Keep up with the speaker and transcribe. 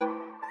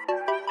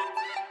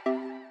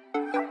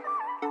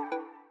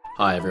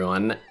Hi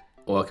everyone,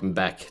 welcome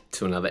back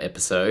to another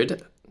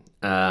episode.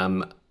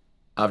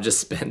 I've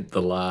just spent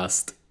the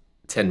last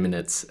 10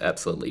 minutes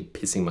absolutely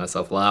pissing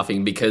myself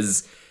laughing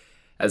because,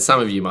 as some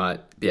of you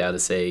might be able to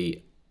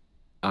see,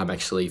 I'm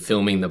actually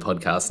filming the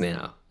podcast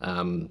now.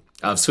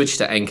 I've switched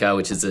to Anchor,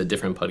 which is a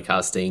different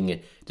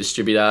podcasting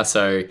distributor.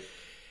 So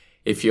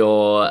if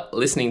you're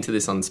listening to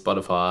this on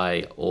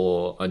Spotify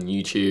or on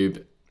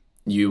YouTube,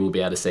 you will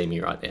be able to see me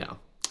right now.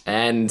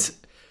 And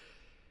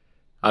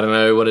I don't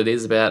know what it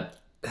is about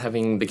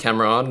having the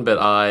camera on, but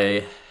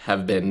I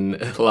have been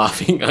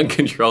laughing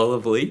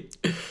uncontrollably.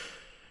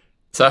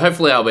 So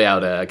hopefully I'll be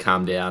able to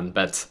calm down.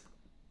 But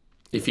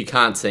if you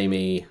can't see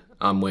me,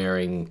 I'm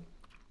wearing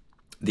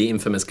the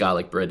infamous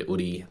garlic bread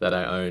hoodie that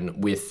I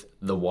own with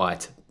the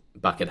white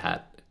bucket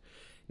hat.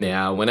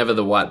 Now, whenever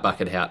the white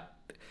bucket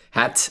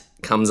hat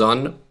comes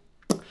on,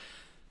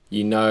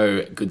 you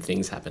know good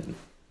things happen.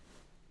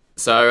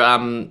 So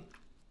I'm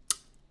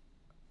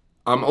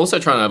also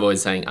trying to avoid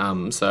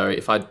saying so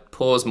if I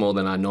pause more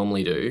than I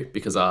normally do,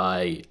 because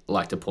I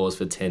like to pause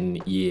for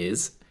 10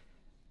 years,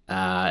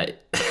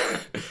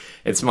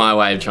 it's my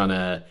way of trying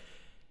to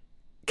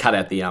cut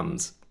out the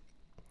ums.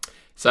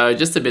 So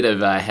just a bit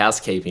of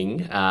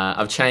housekeeping.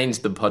 I've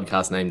changed the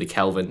podcast name to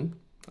Calvin.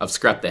 I've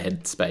scrapped the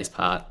headspace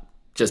part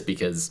just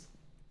because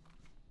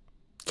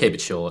keep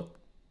it short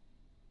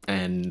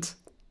and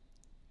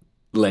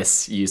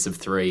less use of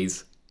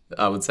threes,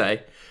 I would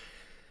say.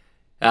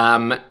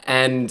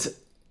 And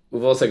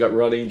we've also got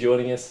Roddy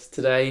joining us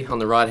today on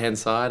the right-hand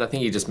side. I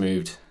think he just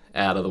moved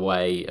out of the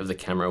way of the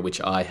camera,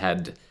 which I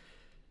had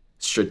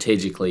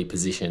strategically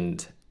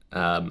positioned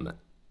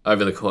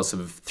over the course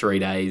of 3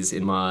 days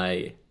in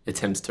my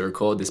attempts to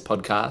record this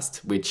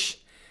podcast, which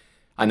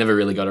I never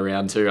really got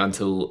around to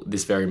until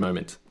this very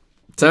moment.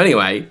 So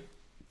anyway,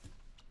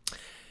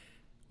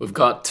 we've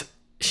got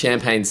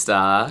Champagne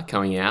Star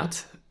coming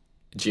out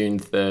June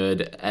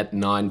 3rd at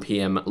 9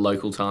 p.m.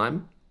 local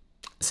time.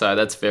 So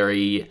that's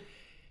very,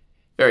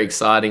 very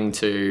exciting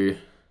to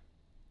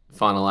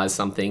finalise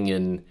something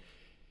and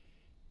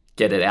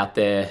get it out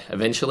there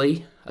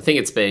eventually. I think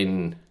it's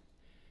been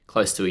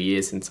close to a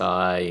year since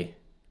I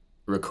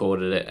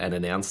recorded it and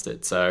announced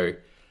it. So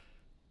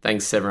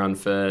thanks everyone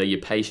for your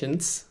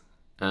patience.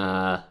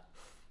 And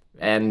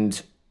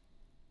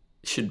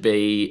should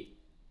be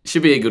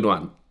a good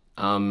one.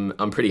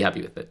 I'm pretty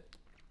happy with it.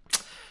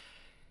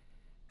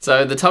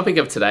 So the topic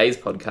of today's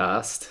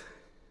podcast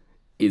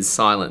is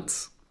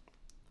silence.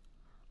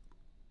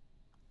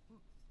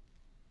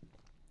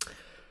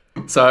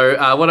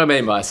 So what I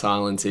mean by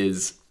silence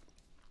is,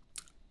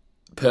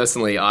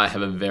 personally, I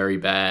have a very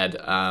bad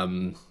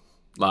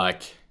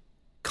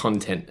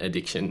content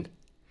addiction,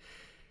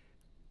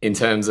 in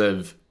terms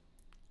of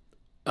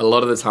a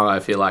lot of the time I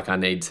feel like I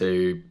need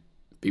to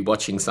be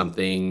watching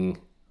something,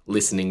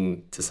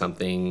 listening to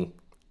something,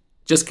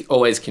 just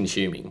always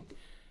consuming.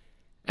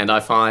 And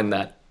I find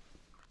that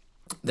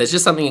there's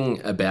just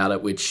something about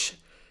it which,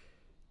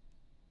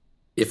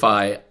 if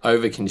I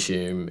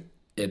overconsume,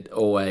 it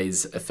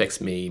always affects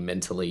me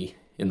mentally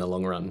in the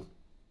long run.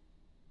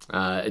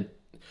 I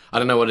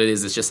don't know what it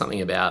is. It's just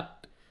something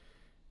about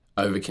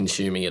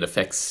overconsuming. It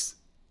affects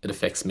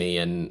me,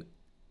 and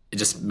it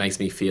just makes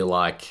me feel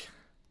like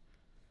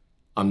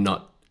I'm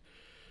not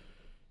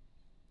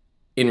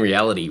in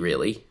reality,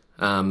 really,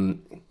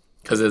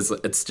 because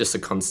it's just a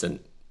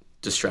constant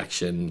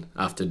distraction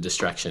after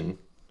distraction.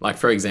 Like,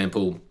 for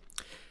example,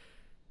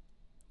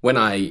 when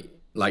I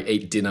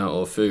eat dinner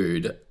or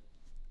food,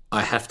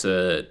 I have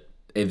to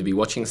either be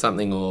watching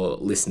something or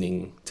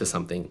listening to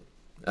something.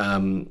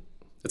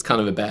 It's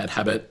kind of a bad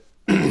habit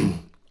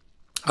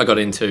I got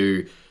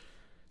into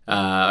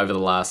over the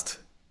last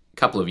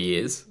couple of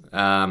years.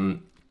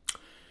 And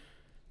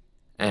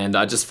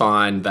I just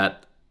find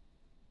that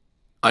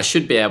I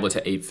should be able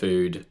to eat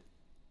food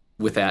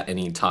without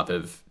any type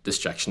of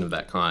distraction of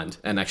that kind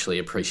and actually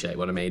appreciate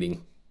what I'm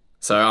eating.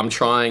 So I'm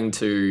trying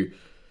to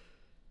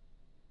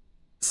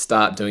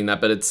start doing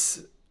that, but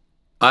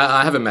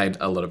I haven't made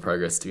a lot of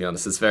progress, to be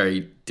honest. It's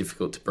very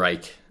difficult to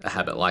break a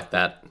habit like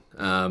that.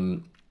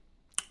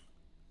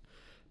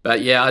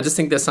 But yeah, I just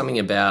think there's something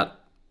about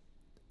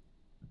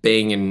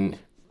being in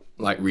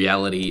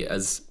reality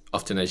as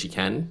often as you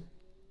can.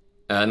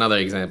 Another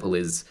example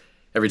is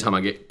every time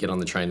I get on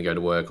the train to go to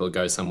work or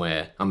go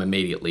somewhere, I'm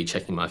immediately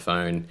checking my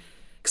phone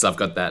because I've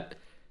got that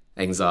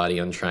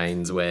anxiety on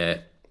trains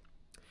where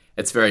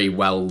it's very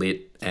well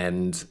lit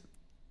and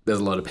there's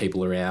a lot of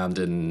people around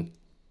and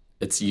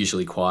it's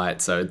usually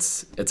quiet. So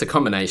it's a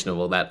combination of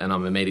all that, and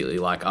I'm immediately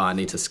like, I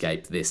need to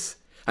escape this.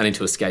 I need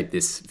to escape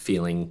this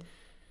feeling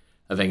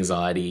of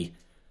anxiety,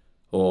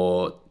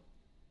 or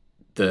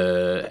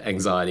the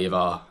anxiety of,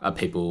 are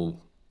people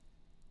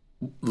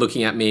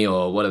looking at me,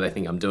 or what do they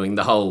think I'm doing?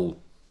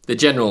 The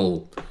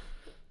general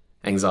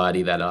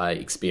anxiety that I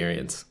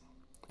experience.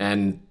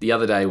 And the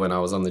other day when I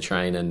was on the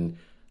train and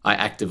I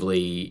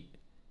actively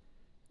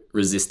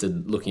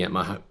resisted looking at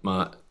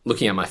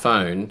my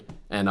phone,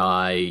 and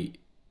I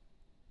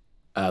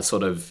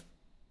sort of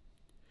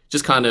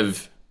just kind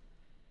of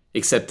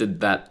accepted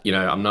that,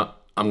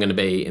 I'm I'm going to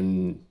be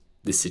in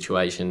this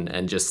situation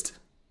and just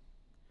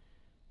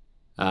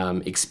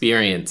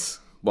experience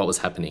what was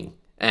happening.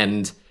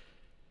 And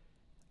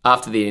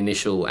after the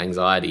initial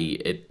anxiety,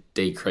 it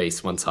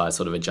decreased once I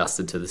sort of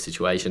adjusted to the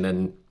situation.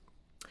 And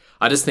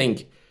I just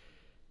think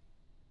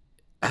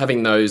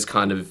having those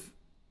kind of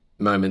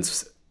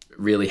moments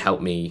really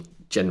helped me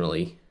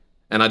generally.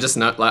 And I just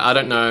know, like, I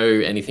don't know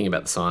anything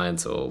about the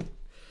science or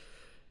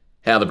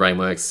how the brain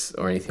works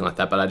or anything like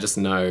that, but I just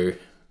know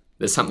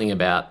there's something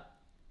about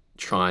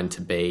trying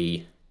to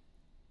be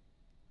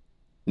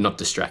not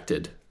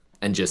distracted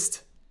and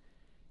just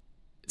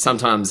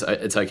sometimes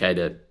it's okay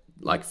to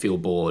like feel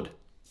bored,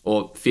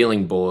 or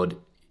feeling bored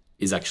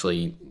is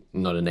actually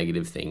not a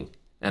negative thing.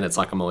 And it's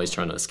like I'm always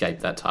trying to escape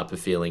that type of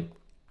feeling.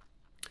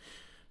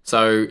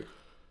 So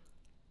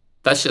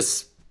that's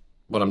just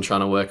what I'm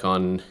trying to work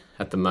on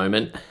at the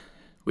moment,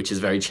 which is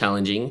very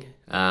challenging.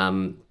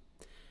 But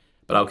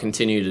I'll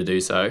continue to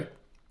do so.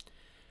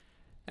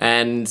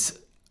 And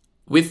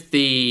with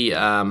the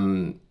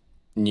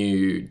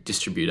new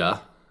distributor,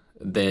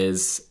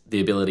 there's the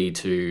ability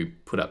to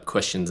put up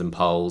questions and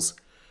polls.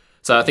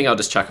 So I think I'll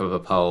just chuck up a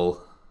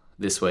poll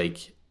this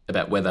week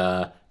about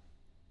whether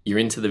you're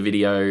into the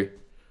video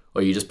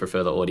or you just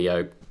prefer the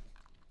audio,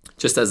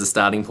 just as a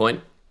starting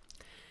point.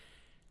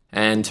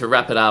 And to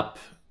wrap it up,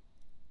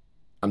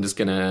 I'm just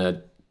going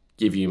to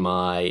give you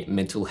my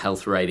mental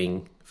health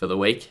rating for the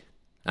week,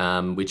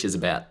 which is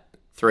about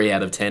 3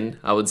 out of 10,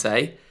 I would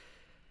say.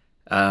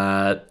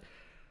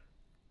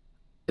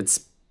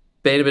 It's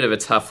been a bit of a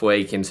tough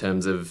week in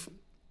terms of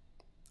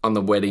on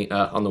the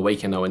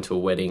weekend I went to a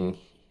wedding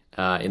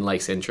in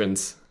Lakes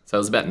Entrance. So it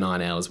was about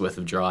 9 hours worth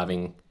of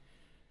driving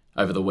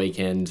over the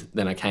weekend.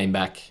 Then I came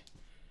back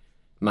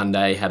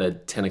Monday, had a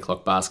 10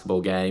 o'clock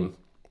basketball game.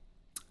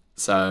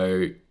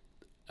 So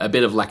a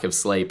bit of lack of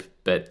sleep,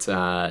 but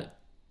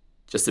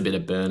just a bit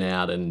of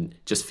burnout and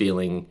just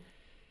feeling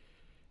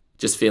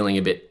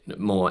a bit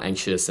more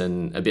anxious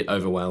and a bit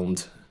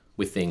overwhelmed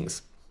with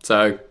things.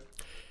 So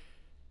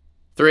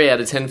 3 out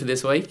of 10 for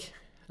this week,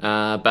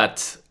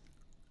 but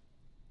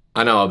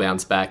I know I'll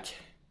bounce back.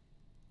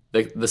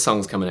 The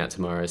song's coming out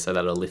tomorrow, so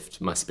that'll lift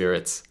my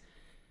spirits,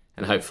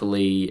 and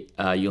hopefully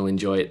you'll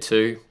enjoy it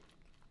too.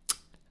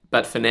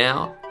 But for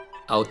now,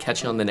 I'll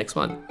catch you on the next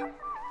one.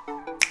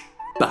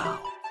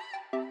 Bow.